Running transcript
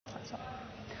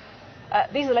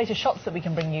These are the latest shots that we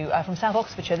can bring you from South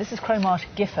Oxfordshire. This is Cromarty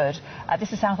Gifford.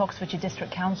 This is South Oxfordshire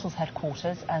District Council's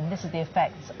headquarters, and this is the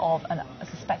effects of a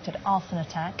suspected arson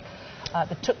attack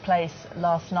that took place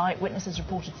last night. Witnesses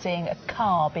reported seeing a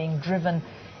car being driven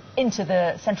into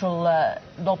the central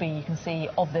lobby, you can see,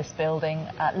 of this building.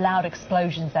 Loud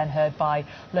explosions then heard by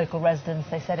local residents.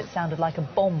 They said it sounded like a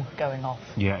bomb going off.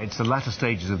 Yeah, it's the latter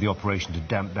stages of the operation to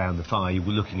damp down the fire you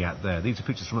were looking at there. These are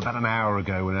pictures from about an hour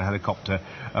ago when a helicopter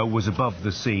was above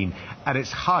the scene. At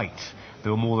its height,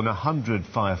 there were more than 100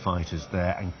 firefighters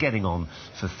there and getting on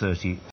for 30